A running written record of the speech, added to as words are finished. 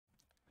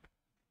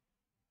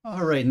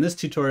All right, in this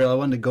tutorial, I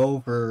wanted to go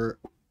over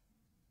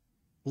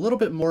a little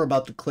bit more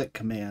about the click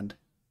command,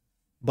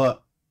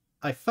 but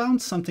I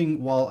found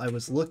something while I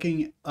was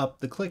looking up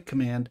the click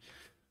command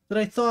that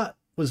I thought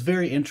was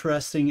very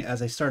interesting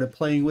as I started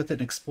playing with it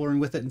and exploring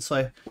with it, and so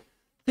I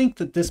think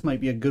that this might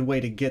be a good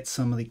way to get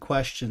some of the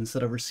questions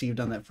that I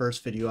received on that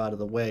first video out of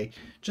the way,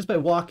 just by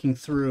walking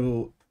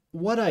through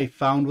what I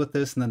found with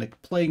this and then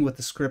playing with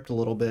the script a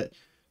little bit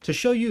to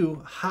show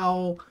you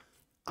how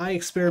I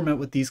experiment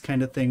with these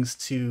kind of things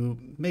to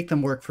make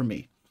them work for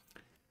me.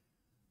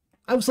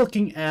 I was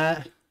looking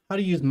at how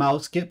to use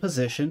mouse get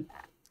position,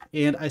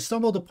 and I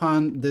stumbled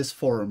upon this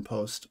forum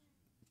post,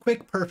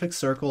 Quick Perfect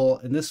Circle,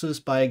 and this was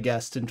by a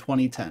guest in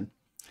 2010.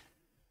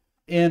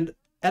 And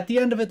at the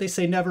end of it, they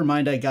say, never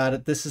mind, I got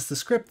it. This is the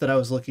script that I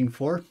was looking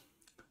for.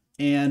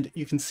 And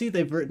you can see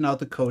they've written out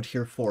the code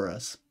here for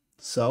us.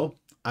 So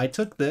I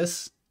took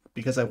this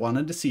because I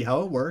wanted to see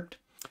how it worked.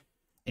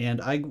 And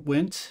I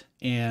went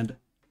and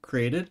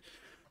created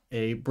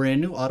a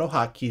brand new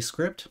AutoHotkey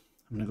script.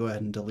 I'm going to go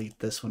ahead and delete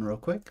this one real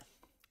quick.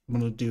 I'm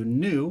going to do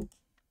new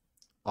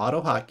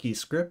AutoHotkey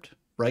script,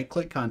 right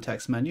click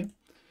context menu,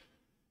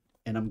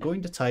 and I'm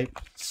going to type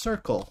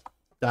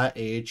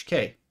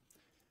circle.ahk.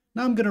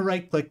 Now I'm going to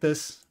right click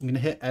this, I'm going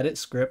to hit edit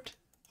script,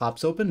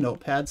 pops open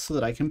Notepad so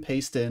that I can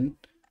paste in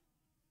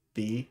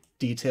the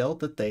detail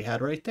that they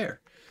had right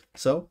there.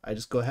 So I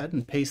just go ahead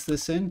and paste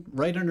this in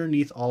right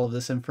underneath all of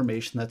this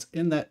information that's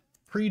in that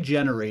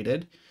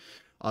pre-generated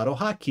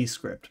AutoHotkey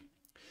script.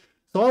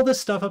 So all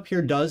this stuff up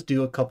here does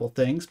do a couple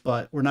things,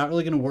 but we're not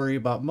really going to worry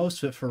about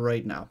most of it for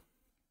right now.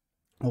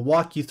 I'll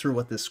walk you through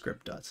what this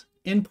script does.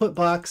 Input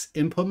box,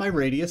 input my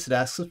radius, it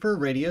asks us for a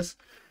radius,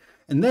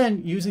 and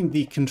then using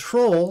the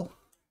control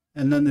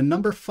and then the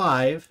number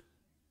 5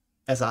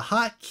 as a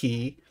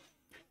hotkey,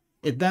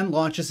 it then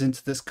launches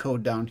into this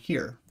code down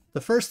here.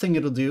 The first thing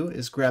it'll do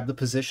is grab the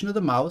position of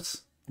the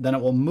mouse, then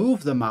it will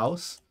move the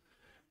mouse,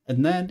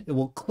 and then it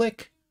will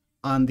click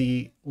on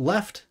the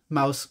left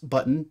mouse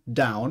button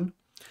down,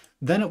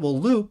 then it will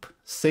loop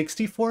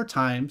 64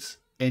 times,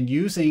 and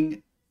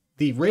using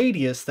the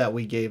radius that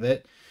we gave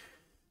it,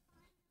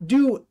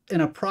 do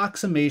an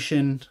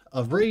approximation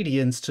of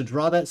radians to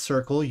draw that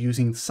circle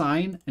using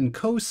sine and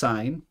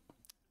cosine,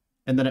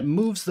 and then it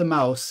moves the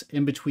mouse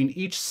in between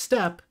each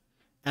step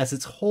as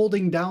it's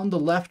holding down the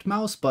left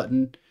mouse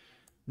button.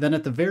 Then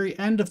at the very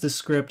end of the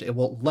script, it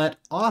will let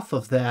off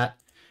of that,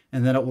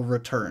 and then it will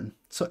return.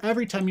 So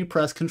every time you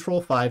press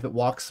Control 5, it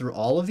walks through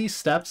all of these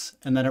steps,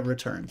 and then it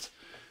returns.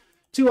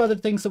 Two other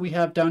things that we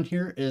have down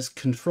here is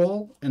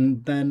Control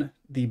and then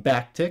the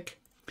backtick.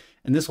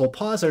 And this will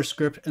pause our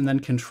script, and then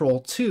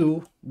Control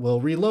 2 will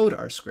reload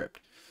our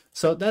script.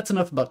 So that's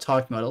enough about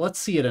talking about it. Let's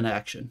see it in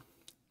action.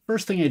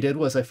 First thing I did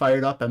was I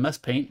fired up MS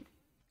Paint,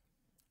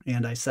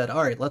 and I said,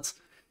 all right, let's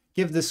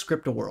give this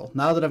script a whirl.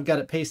 Now that I've got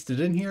it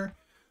pasted in here,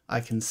 I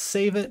can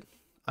save it,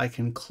 I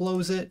can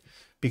close it.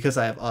 Because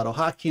I have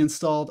AutoHotkey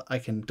installed, I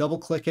can double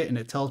click it and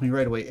it tells me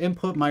right away,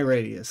 input my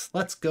radius.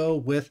 Let's go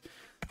with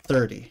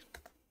 30.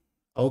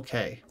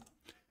 Okay.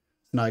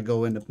 Now I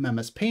go into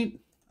MS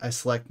Paint, I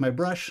select my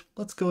brush.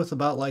 Let's go with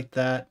about like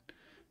that.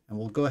 And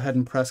we'll go ahead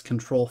and press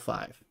Control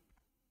 5.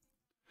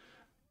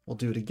 We'll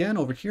do it again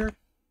over here.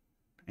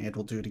 And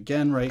we'll do it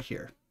again right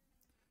here.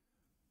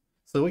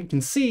 So what you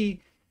can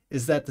see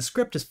is that the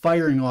script is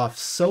firing off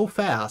so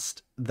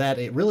fast that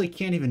it really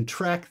can't even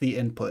track the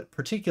input.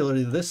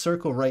 Particularly this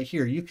circle right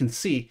here, you can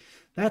see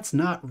that's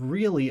not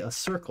really a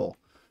circle.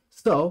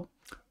 So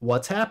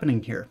what's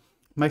happening here?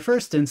 My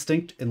first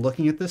instinct in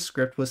looking at this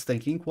script was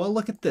thinking, well,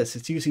 look at this,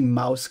 it's using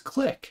mouse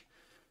click.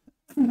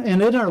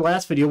 And in our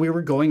last video, we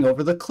were going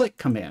over the click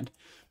command.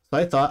 So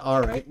I thought,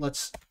 all right,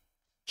 let's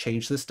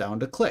change this down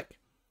to click.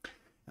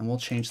 And we'll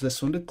change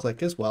this one to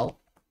click as well.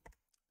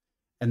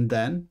 And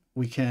then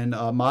we can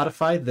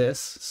modify this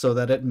so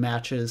that it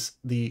matches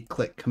the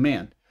click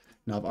command.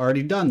 Now I've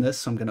already done this,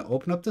 so I'm going to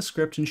open up the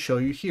script and show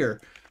you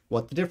here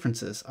what the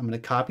difference is. I'm going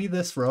to copy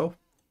this row,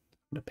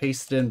 I'm going to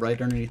paste it in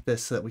right underneath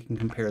this so that we can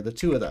compare the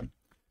two of them.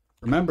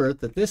 Remember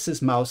that this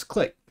is mouse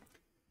click.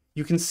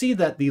 You can see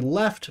that the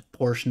left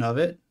portion of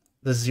it,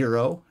 the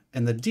 0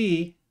 and the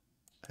D,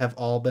 have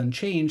all been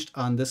changed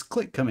on this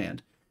click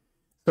command.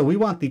 So we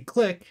want the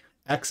click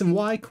X and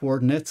Y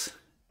coordinates,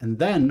 and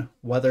then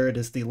whether it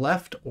is the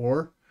left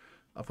or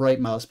a right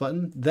mouse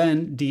button,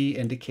 then D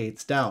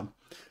indicates down.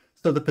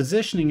 So the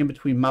positioning in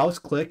between mouse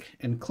click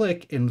and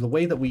click in the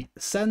way that we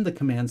send the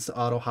commands to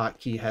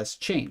AutoHotkey has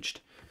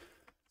changed.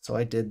 So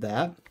I did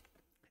that.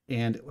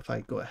 And if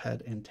I go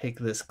ahead and take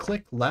this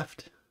click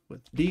left with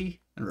D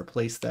and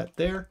replace that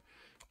there,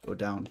 go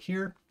down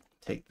here,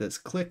 take this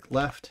click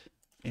left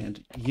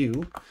and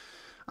U,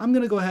 I'm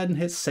going to go ahead and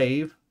hit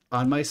save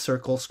on my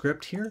circle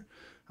script here.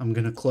 I'm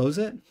going to close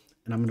it,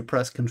 and I'm going to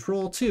press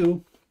Control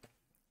 2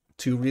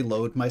 to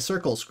reload my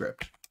circle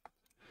script.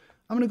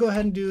 I'm going to go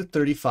ahead and do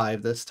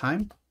 35 this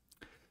time.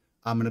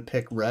 I'm going to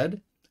pick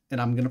red, and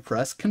I'm going to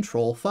press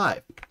Control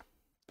 5.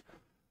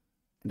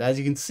 And as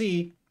you can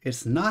see,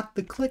 it's not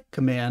the click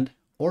command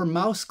or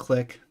mouse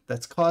click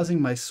that's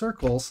causing my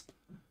circles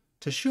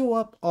to show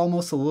up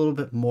almost a little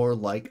bit more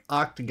like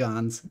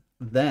octagons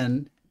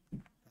than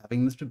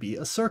having this to be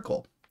a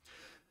circle.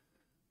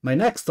 My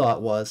next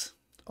thought was,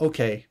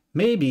 okay,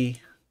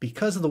 maybe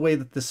because of the way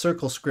that the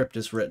circle script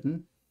is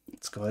written,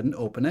 let's go ahead and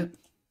open it.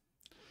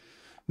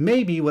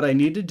 Maybe what I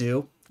need to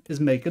do is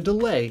make a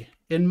delay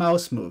in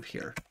mouse move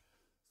here.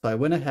 So I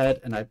went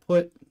ahead and I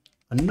put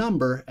a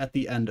number at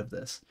the end of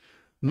this.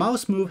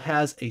 Mouse move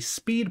has a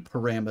speed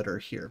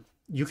parameter here.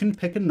 You can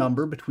pick a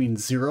number between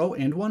 0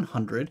 and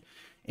 100,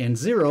 and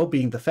 0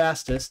 being the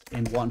fastest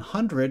and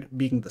 100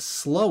 being the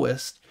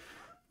slowest.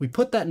 We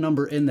put that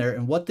number in there,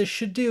 and what this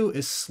should do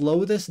is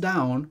slow this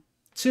down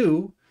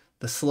to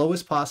the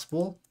slowest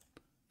possible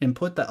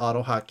input that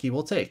AutoHotkey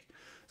will take.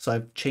 So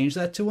I've changed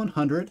that to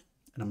 100,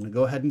 and I'm going to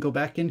go ahead and go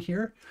back in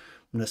here.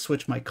 I'm going to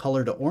switch my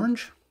color to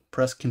orange,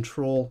 press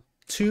Control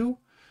 2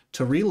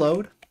 to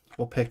reload.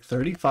 We'll pick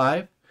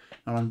 35.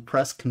 I'm going to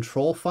press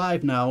Control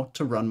 5 now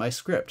to run my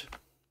script.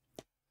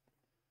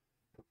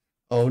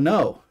 Oh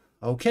no.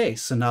 Okay,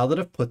 so now that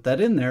I've put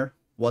that in there,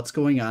 what's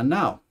going on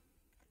now?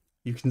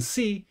 You can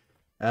see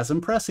as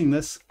I'm pressing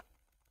this,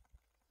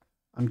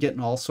 I'm getting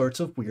all sorts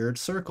of weird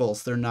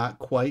circles. They're not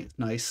quite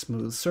nice,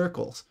 smooth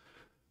circles.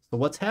 So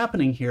what's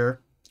happening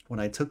here, when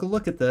I took a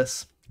look at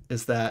this,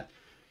 is that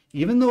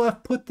even though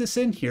I've put this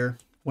in here,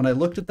 when I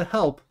looked at the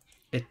help,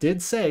 it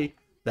did say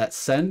that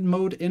send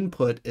mode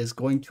input is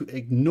going to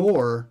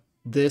ignore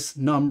this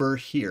number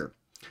here.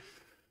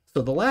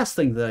 So the last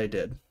thing that I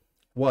did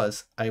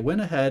was I went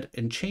ahead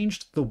and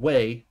changed the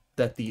way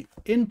that the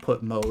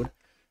input mode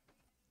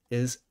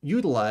is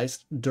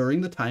utilized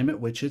during the time at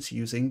which it's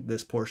using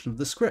this portion of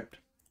the script.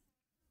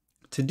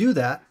 To do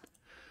that,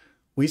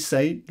 we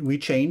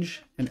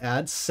change and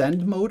add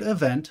send mode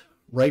event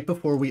right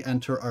before we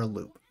enter our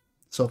loop.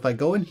 So if I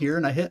go in here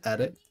and I hit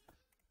edit,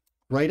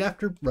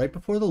 right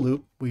before the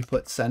loop, we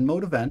put send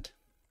mode event.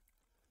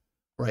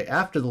 Right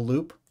after the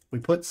loop, we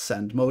put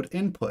send mode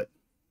input.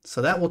 So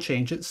that will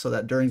change it so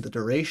that during the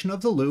duration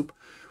of the loop,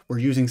 we're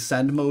using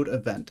send mode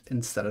event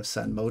instead of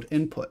send mode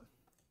input.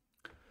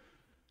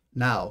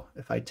 Now,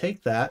 if I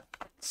take that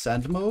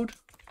send mode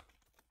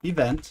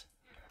event,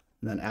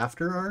 and then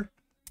after our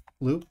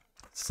loop,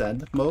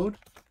 send mode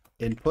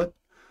input,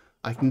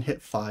 I can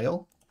hit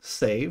file,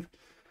 save,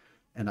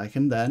 and I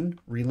can then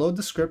reload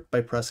the script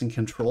by pressing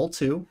Control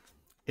 2,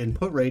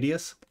 input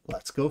radius,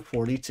 let's go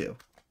 42.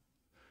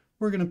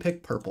 We're going to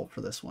pick purple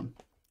for this one.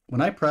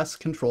 When I press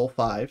Control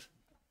 5,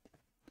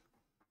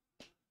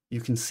 you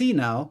can see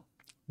now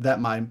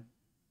that my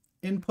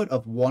input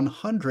of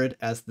 100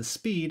 as the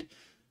speed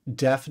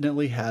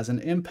definitely has an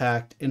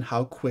impact in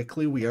how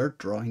quickly we are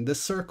drawing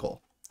this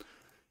circle.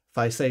 If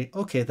I say,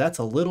 okay, that's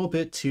a little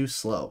bit too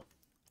slow.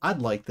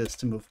 I'd like this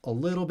to move a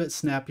little bit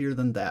snappier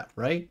than that,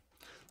 right?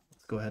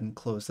 Let's go ahead and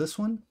close this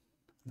one.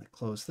 And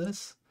close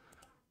this.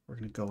 We're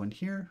going to go in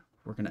here.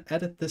 We're going to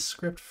edit this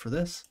script for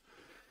this.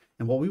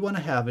 And what we want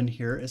to have in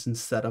here is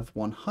instead of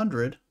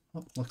 100,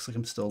 oh, looks like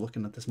I'm still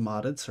looking at this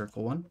modded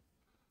circle one.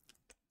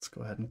 Let's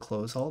go ahead and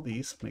close all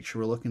these. Make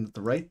sure we're looking at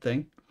the right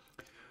thing.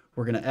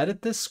 We're going to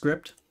edit this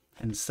script.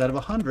 And instead of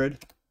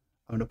 100,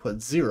 I'm going to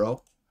put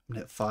 0. I'm going to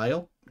hit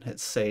File, and hit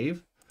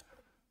Save.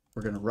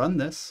 We're going to run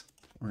this.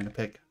 We're going to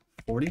pick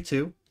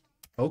 42.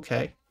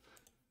 OK.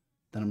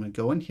 Then I'm going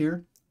to go in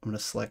here. I'm going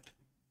to select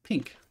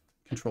pink,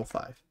 Control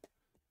 5.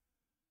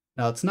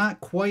 Now it's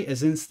not quite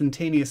as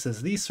instantaneous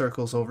as these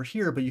circles over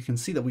here, but you can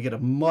see that we get a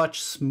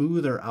much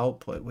smoother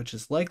output, which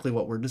is likely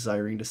what we're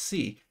desiring to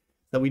see.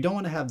 That we don't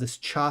want to have this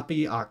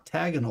choppy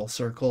octagonal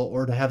circle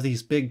or to have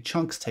these big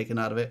chunks taken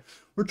out of it.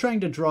 We're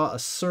trying to draw a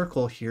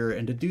circle here,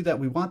 and to do that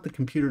we want the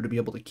computer to be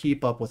able to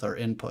keep up with our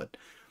input.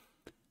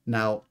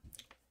 Now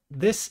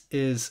this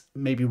is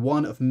maybe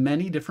one of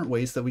many different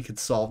ways that we could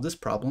solve this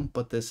problem,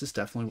 but this is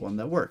definitely one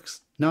that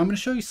works. Now I'm going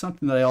to show you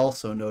something that I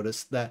also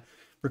noticed that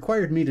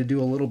required me to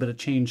do a little bit of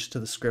change to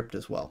the script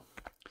as well.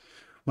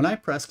 When I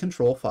press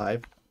Control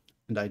 5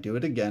 and I do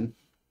it again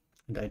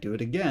and I do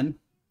it again,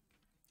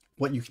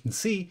 what you can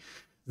see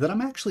is that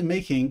I'm actually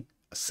making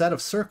a set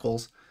of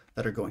circles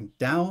that are going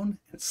down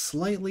and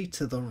slightly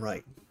to the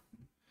right.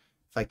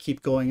 If I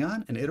keep going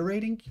on and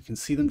iterating, you can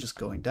see them just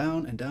going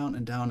down and down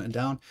and down and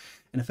down.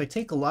 And if I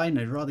take a line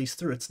and I draw these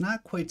through, it's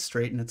not quite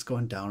straight and it's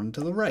going down and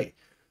to the right.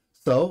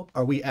 So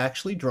are we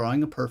actually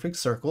drawing a perfect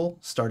circle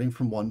starting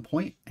from one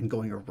point and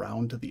going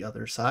around to the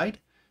other side?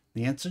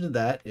 The answer to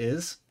that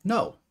is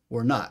no,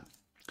 we're not.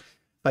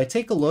 If I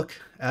take a look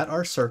at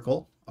our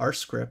circle, our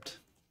script,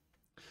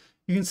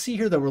 you can see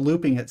here that we're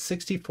looping it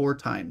 64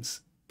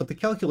 times, but the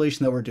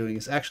calculation that we're doing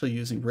is actually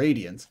using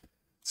radians.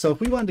 So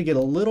if we wanted to get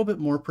a little bit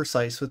more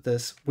precise with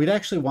this, we'd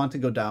actually want to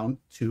go down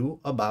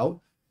to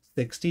about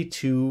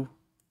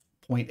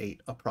 62.8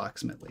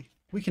 approximately.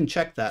 We can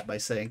check that by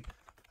saying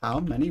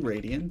how many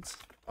radians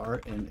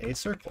are in a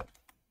circle.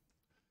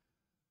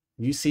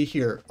 You see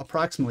here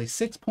approximately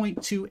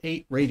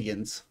 6.28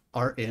 radians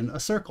are in a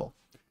circle.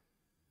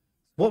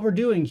 What we're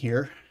doing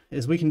here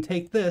is we can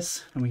take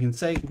this and we can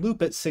say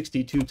loop it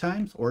 62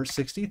 times or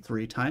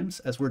 63 times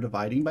as we're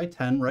dividing by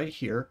 10 right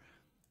here.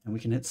 and we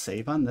can hit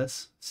save on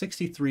this.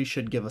 63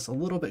 should give us a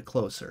little bit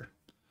closer.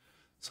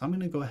 So I'm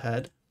going to go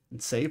ahead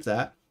and save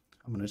that.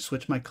 I'm going to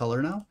switch my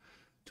color now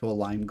to a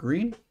lime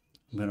green.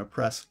 I'm going to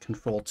press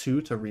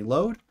Control-2 to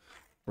reload.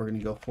 We're going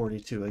to go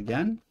 42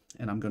 again,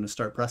 and I'm going to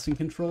start pressing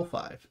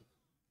Control-5.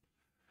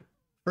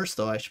 First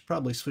though, I should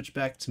probably switch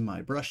back to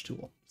my brush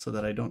tool so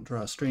that I don't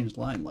draw a strange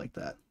line like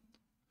that.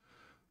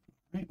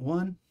 All right,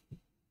 1,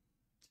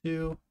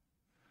 2,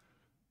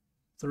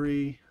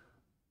 3,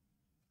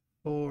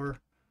 4,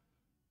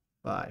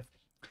 5.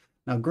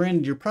 Now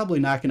granted, you're probably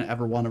not going to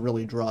ever want to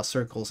really draw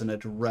circles in a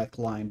direct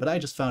line, but I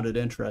just found it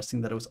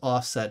interesting that it was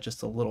offset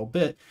just a little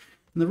bit.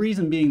 And the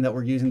reason being that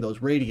we're using those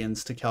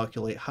radians to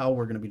calculate how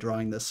we're going to be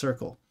drawing this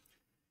circle.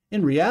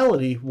 In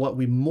reality, what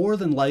we more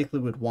than likely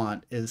would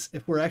want is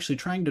if we're actually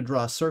trying to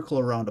draw a circle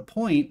around a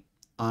point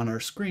on our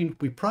screen,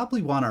 we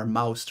probably want our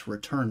mouse to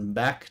return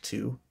back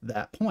to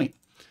that point.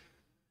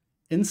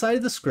 Inside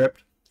of the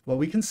script, what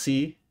we can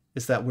see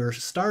is that we're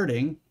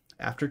starting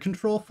after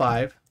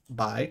Control-5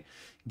 by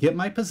get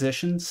my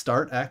position,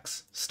 start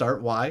X,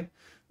 start Y.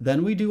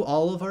 Then we do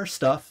all of our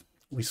stuff.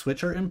 We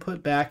switch our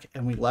input back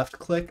and we left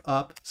click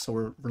up. So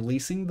we're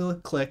releasing the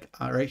click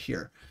right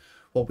here.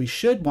 What we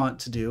should want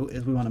to do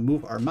is we want to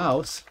move our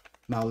mouse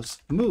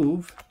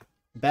move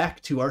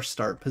back to our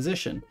start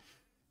position.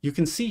 You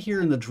can see here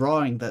in the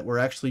drawing that we're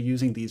actually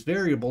using these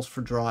variables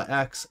for draw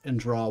X and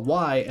draw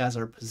Y as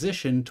our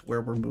position to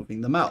where we're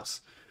moving the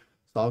mouse.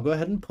 So I'll go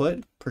ahead and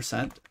put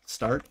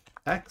 %start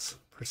X,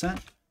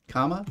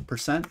 comma,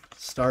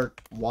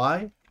 %start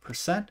Y,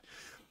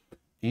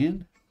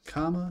 and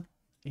comma,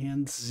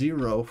 and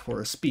 0 for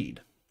a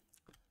speed.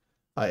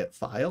 I hit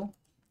File,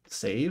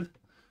 Save,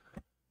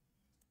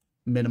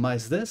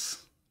 minimize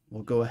this.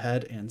 We'll go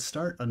ahead and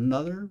start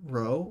another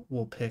row.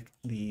 We'll pick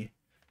the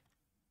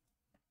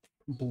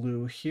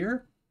blue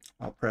here.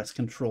 I'll press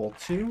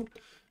Control-2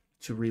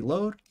 to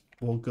reload.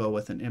 We'll go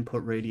with an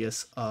input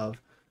radius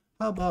of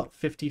how about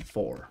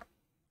 54.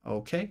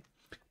 Okay,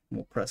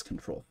 we'll press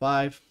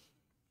Control-5.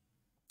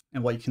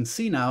 And what you can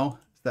see now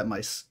is that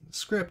my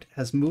script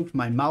has moved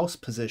my mouse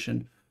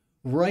position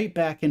right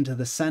back into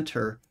the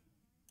center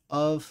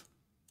of,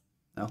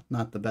 no,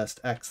 not the best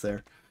X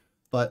there,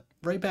 but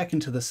right back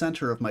into the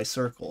center of my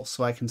circle.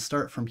 So I can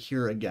start from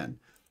here again.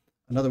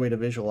 Another way to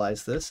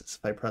visualize this is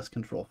if I press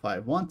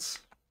Control-5 once,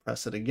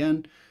 press it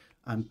again,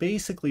 I'm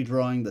basically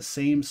drawing the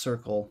same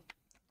circle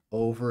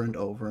over and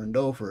over and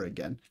over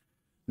again.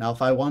 Now,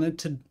 if I wanted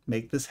to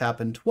make this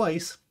happen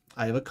twice,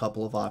 I have a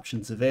couple of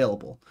options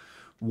available.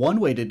 One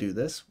way to do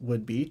this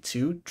would be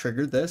to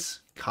trigger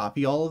this,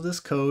 copy all of this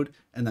code,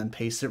 and then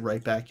paste it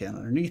right back in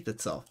underneath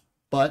itself.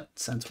 But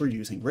since we're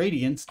using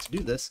Radians to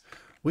do this,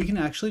 we can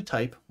actually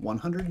type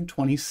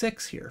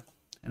 126 here.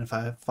 And if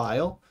I have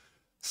File,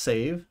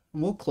 Save,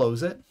 and we'll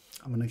close it.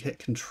 I'm going to hit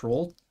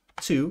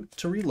Control-2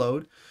 to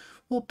reload.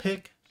 We'll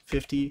pick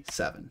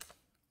 57.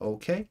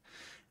 Okay.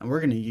 And we're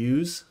going to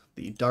use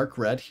the dark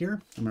red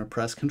here. I'm going to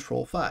press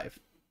Control-5.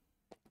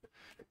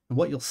 And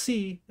what you'll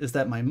see is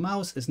that my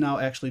mouse is now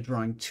actually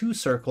drawing 2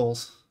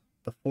 circles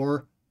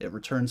before it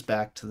returns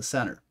back to the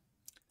center.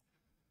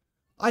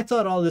 I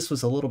thought all this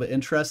was a little bit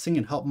interesting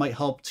and might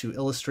help to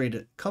illustrate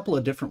a couple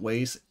of different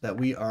ways that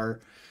we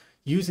are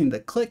using the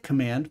click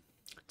command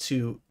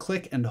to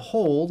click and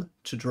hold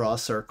to draw a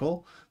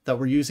circle, that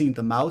we're using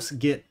the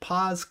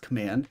mousegetpos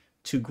command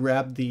to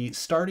grab the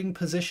starting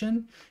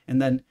position and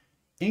then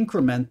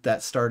increment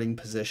that starting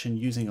position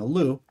using a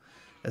loop,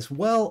 as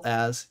well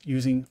as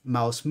using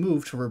mouse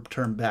move to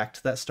return back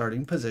to that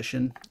starting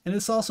position. And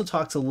this also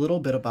talks a little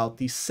bit about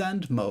the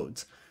send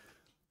modes.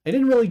 I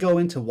didn't really go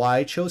into why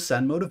I chose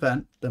send mode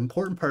event. The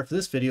important part for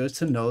this video is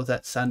to know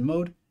that send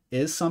mode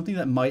is something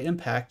that might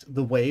impact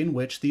the way in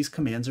which these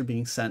commands are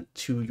being sent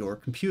to your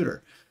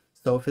computer.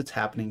 So if it's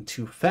happening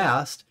too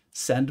fast,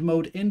 send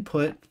mode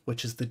input,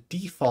 which is the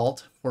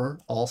default for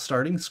all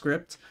starting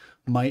scripts,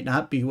 might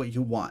not be what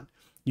you want.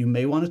 You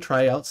may want to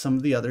try out some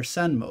of the other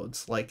send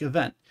modes like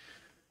event.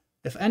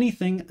 If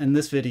anything in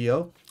this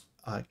video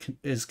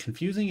is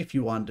confusing, if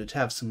you wanted to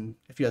have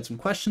if you had some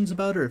questions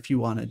about it, or if you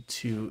wanted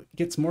to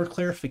get some more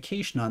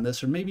clarification on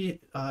this, or maybe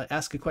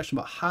ask a question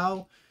about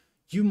how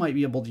you might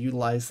be able to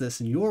utilize this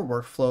in your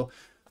workflow,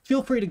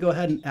 feel free to go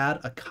ahead and add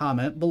a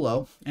comment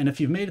below. And if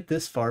you've made it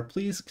this far,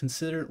 please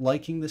consider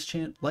liking this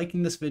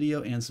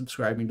video and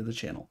subscribing to the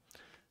channel.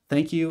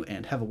 Thank you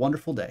and have a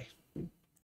wonderful day.